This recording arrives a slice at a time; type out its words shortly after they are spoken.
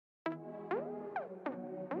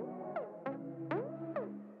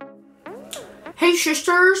Hey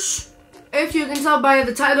sisters, if you can tell by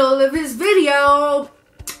the title of this video,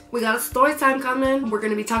 we got a story time coming. We're going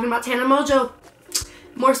to be talking about TANA MONGEAU.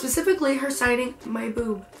 More specifically, her signing my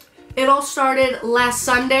boob. It all started last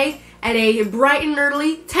Sunday at a bright and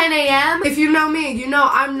early 10 a.m. If you know me, you know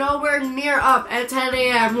I'm nowhere near up at 10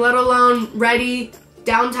 a.m., let alone ready,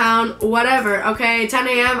 downtown, whatever, okay? 10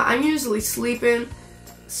 a.m., I'm usually sleeping.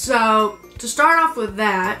 So, to start off with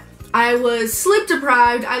that, I was sleep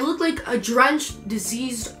deprived, I looked like a drenched,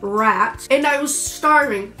 diseased rat, and I was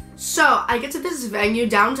starving. So, I get to this venue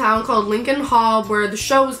downtown called Lincoln Hall where the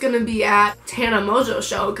show was gonna be at, TANA MONGEAU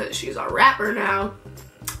show, because she's a rapper now.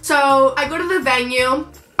 So, I go to the venue,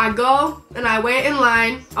 I go and I wait in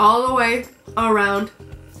line all the way around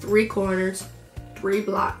 3 corners, 3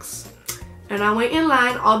 blocks. And I wait in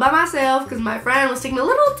line all by myself because my friend was taking a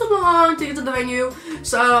little too long to get to the venue.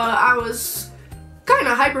 So, I was kind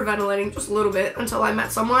of hyperventilating just a little bit until I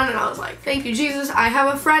met someone and I was like, thank you Jesus, I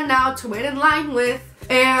have a friend now to wait in line with.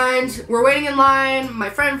 And we're waiting in line, my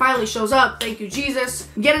friend finally shows up, thank you Jesus.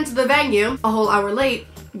 Get into the venue a whole hour late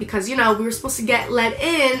because, you know, we were supposed to get let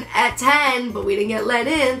in at 10, but we didn't get let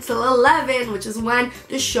in till 11, which is when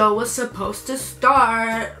the show was supposed to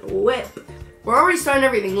start. Whip. We're already starting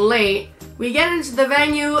everything late. We get into the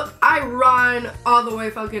venue, I run all the way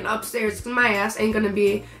fucking upstairs because my ass ain't gonna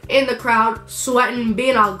be in the crowd, sweating,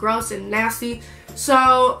 being all gross and nasty.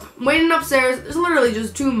 So, waiting upstairs, there's literally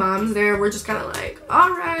just 2 moms there. We're just kind of like,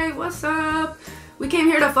 alright, what's up? We came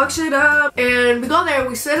here to fuck shit up. And we go there,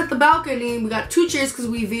 we sit at the balcony, we got 2 chairs because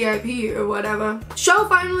we VIP or whatever. Show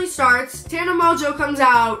finally starts, TANA MONGEAU comes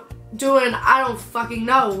out doing I don't fucking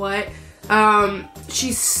know what.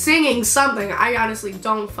 She's singing something. I honestly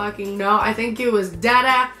don't fucking know. I think it was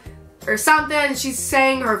Dada or something. She's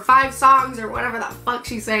saying her 5 songs or whatever the fuck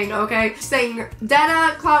she's saying, okay? She's saying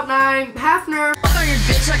Dada, Cloud9,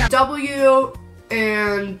 Hafner, W,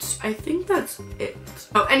 and I think that's it.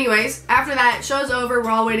 Oh, anyways, after that, show's over.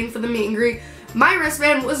 We're all waiting for the meet and greet. My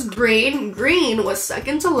wristband was green. Green was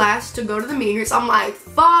second to last to go to the meet and greet. So I'm like,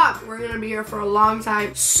 fuck, we're gonna be here for a long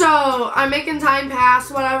time. So I'm making time pass,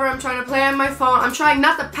 whatever. I'm trying to play on my phone. I'm trying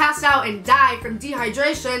not to pass out and die from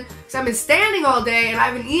dehydration because I've been standing all day and I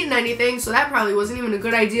haven't eaten anything. So that probably wasn't even a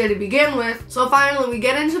good idea to begin with. So finally, we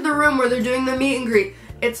get into the room where they're doing the meet and greet.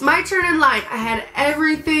 It's my turn in line. I had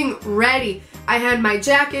everything ready. I had my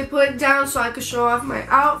jacket put down so I could show off my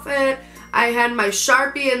outfit. I had my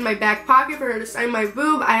Sharpie in my back pocket for her to sign my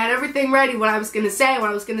boob. I had everything ready, what I was gonna say, what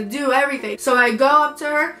I was gonna do, everything. So I go up to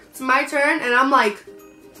her, it's my turn, and I'm like,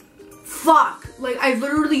 fuck. Like, I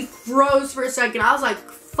literally froze for a second. I was like,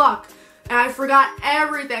 fuck. And I forgot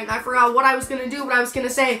everything. I forgot what I was gonna do, what I was gonna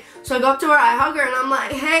say. So I go up to her, I hug her, and I'm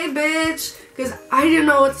like, hey, bitch. Because I didn't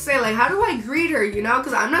know what to say. Like, how do I greet her, you know?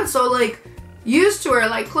 Because I'm not so, like, used to her,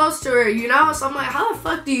 like close to her, you know? So I'm like, how the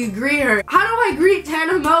fuck do you greet her? How do I greet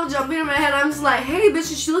TANA MONGEAU? I'm in my head, I'm just like, hey bitch,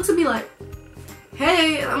 and she looks at me like,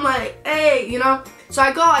 hey, and I'm like, hey, you know? So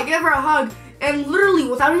I go, I give her a hug, and literally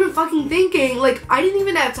without even fucking thinking, like I didn't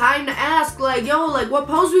even have time to ask, like, yo, like what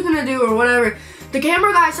pose we gonna do or whatever. The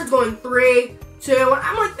camera guy starts going 3, 2, and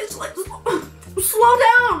I'm like, bitch, like, slow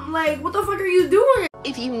down, like what the fuck are you doing?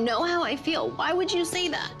 If you know how I feel, why would you say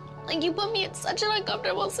that? Like, you put me in such an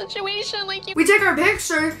uncomfortable situation, like you— We take our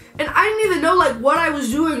picture, and I didn't even know, like, what I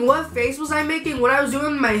was doing, what face was I making, what I was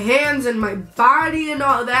doing with my hands and my body and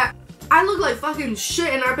all that. I look like fucking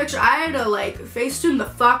shit in our picture. I had to, like, Facetune the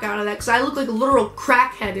fuck out of that, because I look like a literal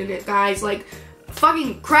crackhead in it, guys. Like,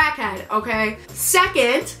 fucking crackhead, okay?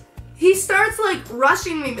 Second, he starts, like,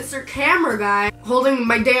 rushing me, Mr. Camera Guy, holding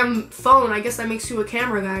my damn phone. I guess that makes you a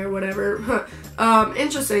camera guy or whatever.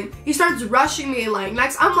 Interesting. He starts rushing me, like,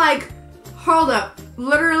 next. I'm like, hold up.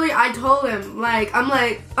 Literally, I told him, like, I'm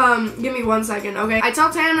like, give me 1 second, okay? I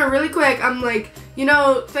tell Tanner really quick, I'm like, you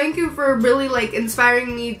know, thank you for really, like,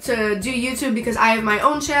 inspiring me to do YouTube because I have my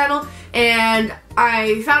own channel and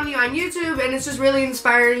I found you on YouTube and it's just really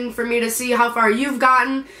inspiring for me to see how far you've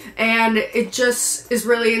gotten, and it just is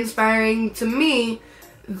really inspiring to me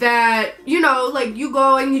that, you know, like, you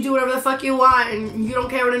go and you do whatever the fuck you want and you don't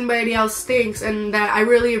care what anybody else thinks, and that I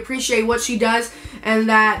really appreciate what she does, and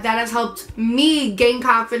that has helped me gain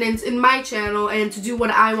confidence in my channel and to do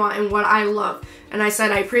what I want and what I love. And I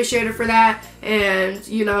said I appreciate her for that, and,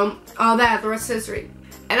 you know, all that, the rest is history.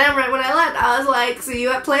 And then right when I left, I was like, see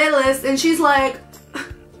you at Playlist, and she's like,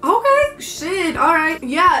 okay, shit, alright.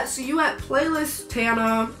 Yeah, see you at Playlist,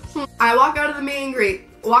 Tana. I walk out of the meet and greet.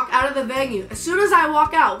 Walk out of the venue. As soon as I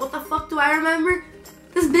walk out, what the fuck do I remember?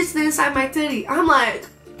 This bitch is inside my titty. I'm like,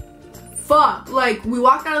 fuck? Like, we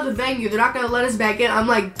walked out of the venue, they're not gonna let us back in. I'm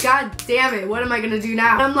like, god damn it, what am I gonna do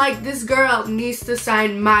now? And I'm like, this girl needs to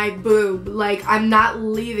sign my boob. Like, I'm not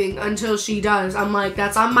leaving until she does. I'm like,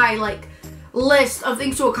 that's on my, like, list of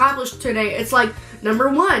things to accomplish today. It's like, number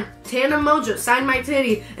 1, TANA Mongeau, sign my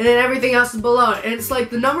titty, and then everything else is below it. And it's like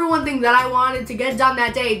the number 1 thing that I wanted to get done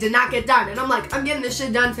that day did not get done. And I'm like, I'm getting this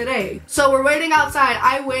shit done today. So we're waiting outside.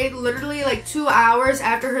 I wait literally like 2 hours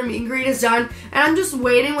after her meet and greet is done. And I'm just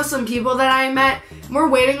waiting with some people that I met. We're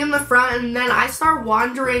waiting in the front, and then I start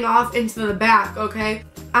wandering off into the back, okay?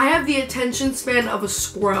 I have the attention span of a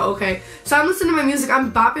squirrel, okay? So I'm listening to my music,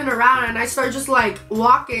 I'm bopping around, and I start just like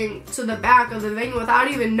walking to the back of the venue without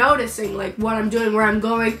even noticing like what I'm doing, where I'm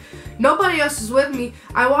going. Nobody else is with me.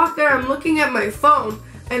 I walk there, I'm looking at my phone,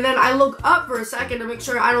 and then I look up for a second to make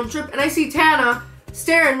sure I don't trip, and I see Tana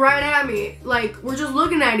staring right at me. Like, we're just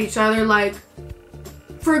looking at each other like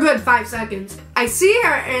for a good 5 seconds. I see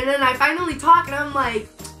her, and then I finally talk, and I'm like,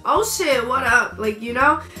 oh shit, what up? Like, you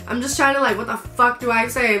know, I'm just trying to like, what the fuck do I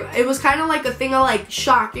say? It was kind of like a thing of like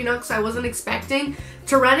shock, you know, because I wasn't expecting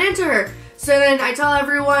to run into her. So then I tell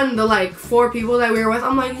everyone, the like 4 people that we were with,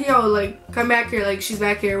 I'm like, yo, like, come back here, like, she's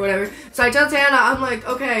back here, whatever. So I tell Tana, I'm like,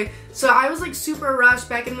 okay. So I was like super rushed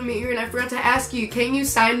back in the meet and I forgot to ask you, can you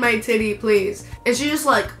sign my titty, please? And she just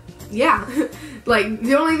like, yeah. Like,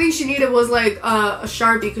 the only thing she needed was like a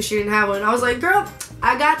Sharpie because she didn't have one. I was like, girl,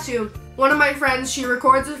 I got you. One of my friends, she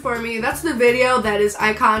records it for me. That's the video that is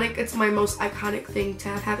iconic. It's my most iconic thing to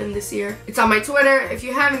have happened this year. It's on my Twitter if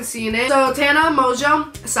you haven't seen it. So TANA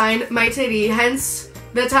Mongeau signed my titty, hence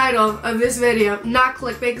the title of this video. Not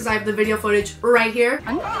clickbait because I have the video footage right here.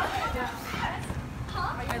 I love you.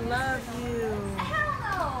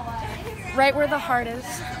 Right where the heart is.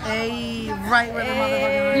 Hey, right where the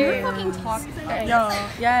motherfucking You were fucking talking. Yo,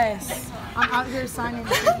 yes. I'm out here signing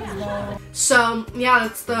titties, though. So yeah,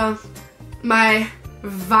 that's my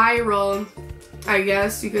viral, I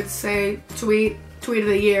guess you could say, tweet of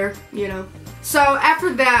the year, you know. So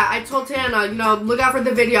after that, I told Tana, you know, look out for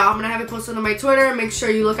the video. I'm gonna have it posted on my Twitter. Make sure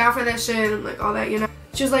you look out for that shit and like all that, you know.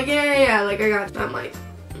 She was like, yeah, like I got you. I'm like,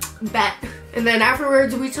 bet. And then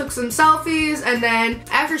afterwards, we took some selfies, and then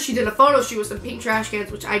after she did a photo shoot with some pink trash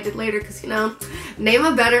cans, which I did later because, you know, name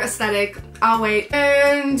a better aesthetic. I'll wait.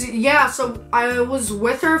 And yeah, so I was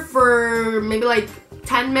with her for maybe like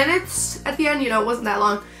 10 minutes at the end, you know, it wasn't that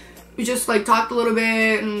long. We just like talked a little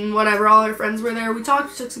bit and whatever, all our friends were there. We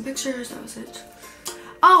talked, took some pictures, that was it.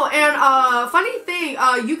 Oh, and funny thing,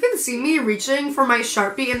 you can see me reaching for my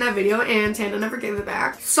Sharpie in that video and Tana never gave it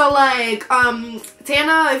back. So like,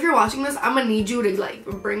 Tana, if you're watching this, I'm gonna need you to like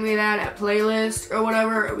bring me that at playlist or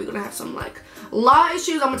whatever, or we're gonna have some like law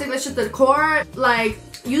issues. I'm gonna take that shit to the court. Like,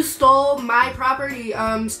 you stole my property.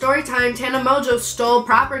 Storytime, TANA Mongeau stole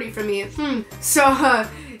property from me. So,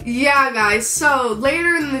 yeah guys, so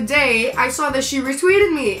later in the day, I saw that she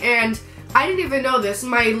retweeted me, and I didn't even know this.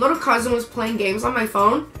 My little cousin was playing games on my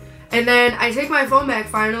phone, and then I take my phone back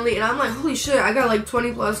finally, and I'm like, holy shit, I got like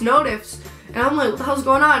 20 plus notifs, and I'm like, what the hell's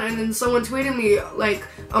going on? And then someone tweeted me like,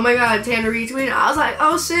 oh my god, Tana retweeted. I was like,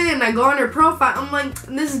 oh shit, and I go on her profile, I'm like,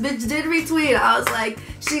 this bitch did retweet. I was like,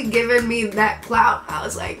 she giving me that clout. I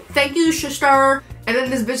was like, thank you, sister. And then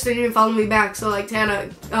this bitch didn't even follow me back, so like, Tana,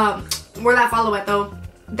 where that follow at though?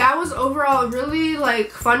 That was overall a really like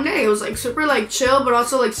fun day. It was like super like chill, but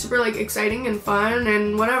also like super like exciting and fun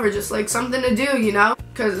and whatever, just like something to do, you know,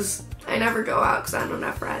 because I never go out because I don't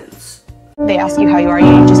have friends. They ask you how you are,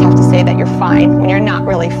 you just have to say that you're fine when you're not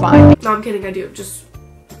really fine. No, I'm kidding, I do. Just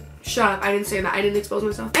shut up. I didn't say that. I didn't expose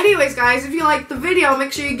myself. Anyways guys, if you liked the video,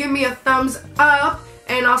 make sure you give me a thumbs up.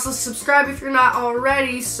 And also subscribe if you're not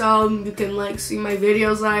already, so you can like see my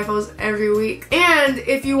videos that I post every week. And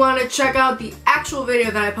if you want to check out the actual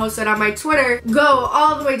video that I posted on my Twitter, go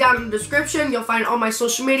all the way down in the description. You'll find all my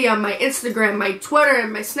social media, my Instagram, my Twitter,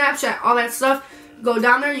 and my Snapchat, all that stuff. Go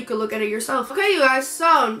down there, you can look at it yourself. Okay, you guys,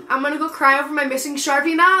 so I'm gonna go cry over my missing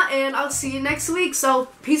Sharpie now, and I'll see you next week, so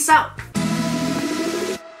peace out.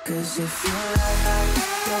 'Cause if you